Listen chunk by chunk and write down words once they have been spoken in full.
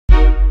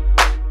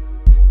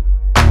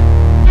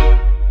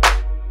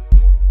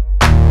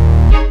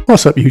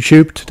What's up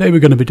YouTube? Today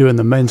we're going to be doing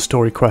the main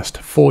story quest,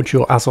 Forge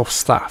Your Azoth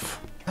Staff.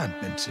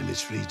 Encampments in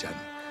this region.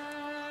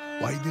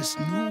 Why this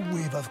new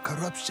wave of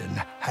corruption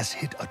has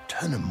hit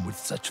Eternum with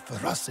such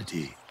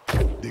ferocity.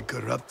 The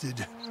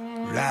corrupted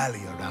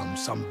rally around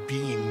some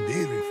being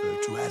they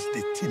refer to as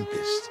the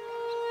Tempest.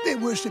 They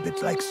worship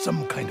it like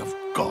some kind of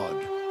god.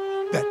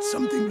 That's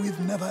something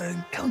we've never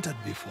encountered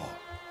before.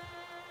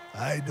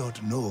 I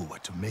don't know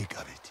what to make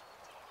of it.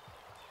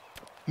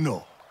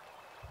 No.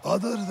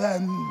 Other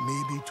than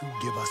maybe to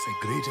give us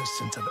a greater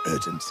sense of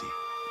urgency.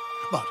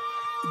 But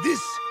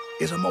this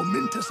is a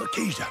momentous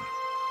occasion.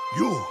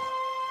 You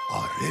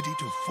are ready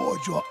to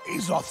forge your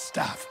Azoth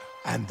staff,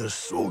 and the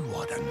Soul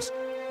Wardens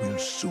will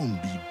soon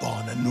be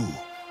born anew.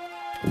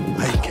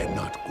 I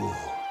cannot go.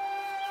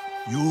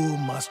 You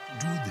must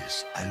do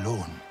this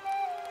alone.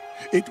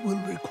 It will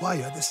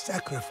require the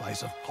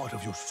sacrifice of part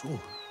of your soul.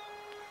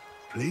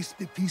 Place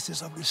the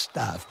pieces of the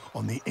staff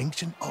on the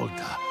ancient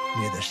altar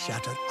near the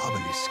shattered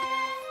obelisk.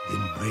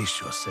 Then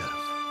brace yourself.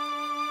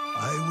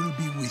 I will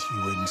be with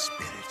you in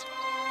spirit.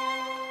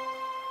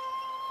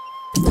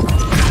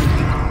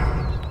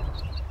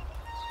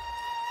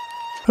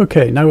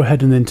 Okay, now we're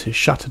heading into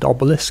Shattered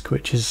Obelisk,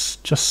 which is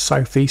just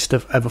southeast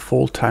of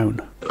Everfall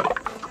Town.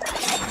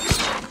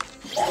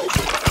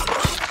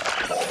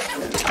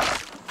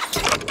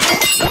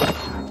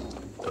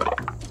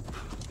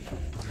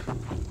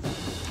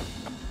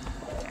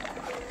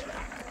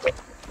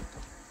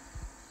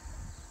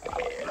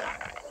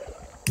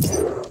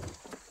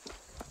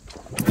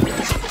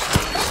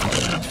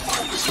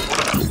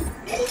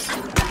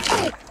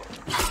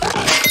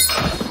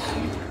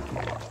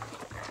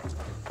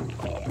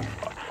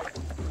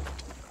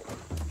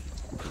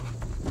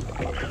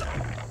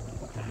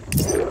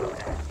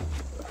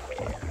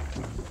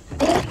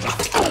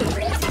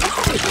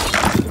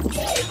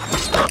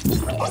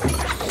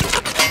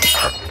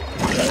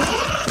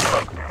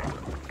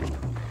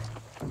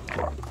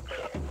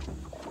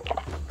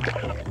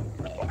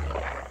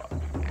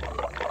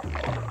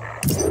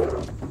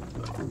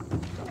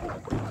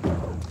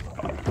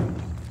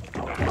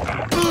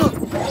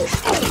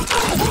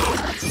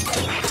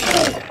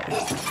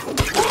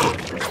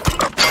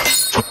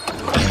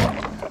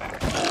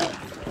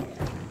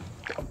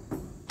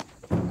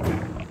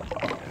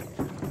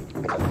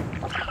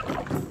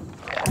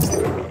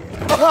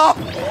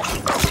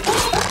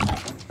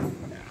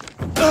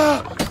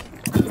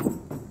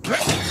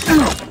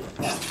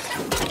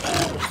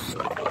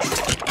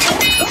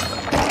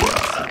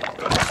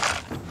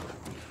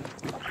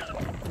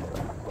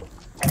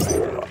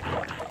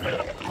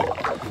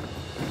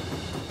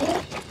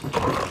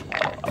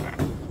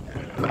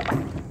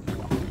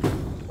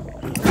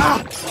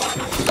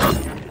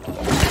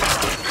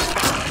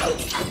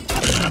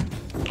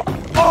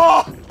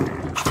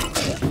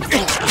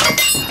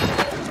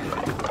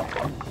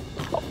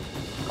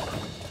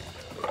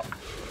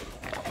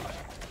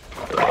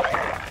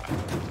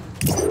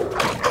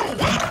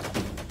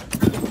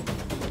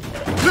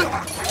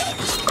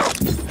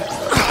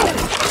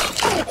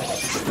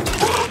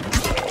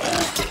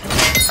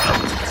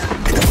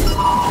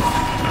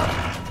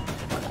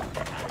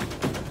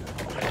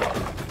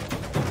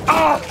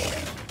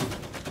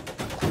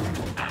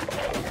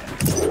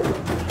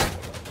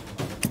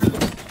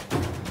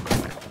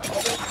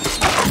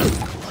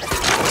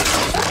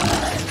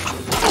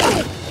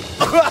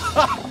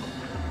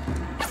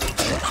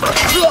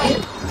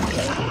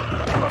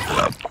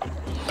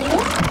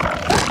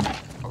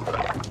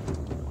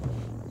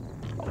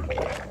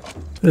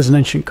 There's an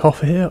ancient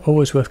coffer here,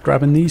 always worth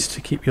grabbing these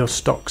to keep your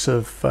stocks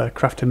of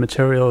crafting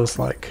materials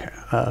like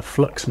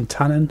flux and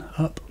tannin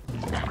up.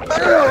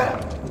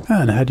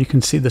 And ahead you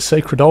can see the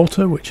sacred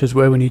altar, which is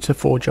where we need to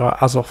forge our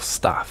Azoth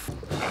staff.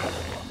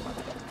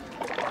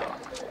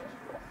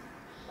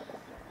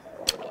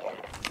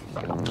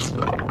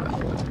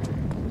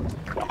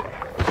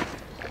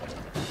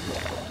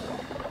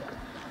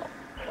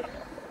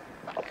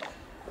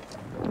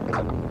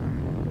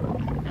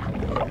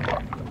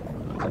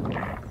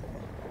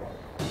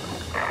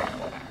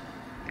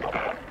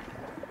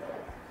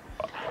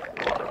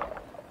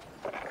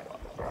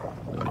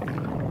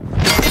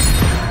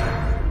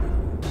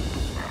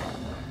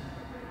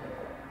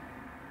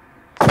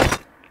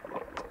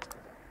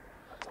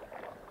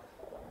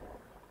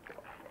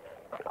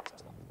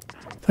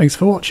 Thanks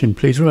for watching.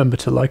 Please remember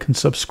to like and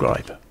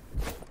subscribe.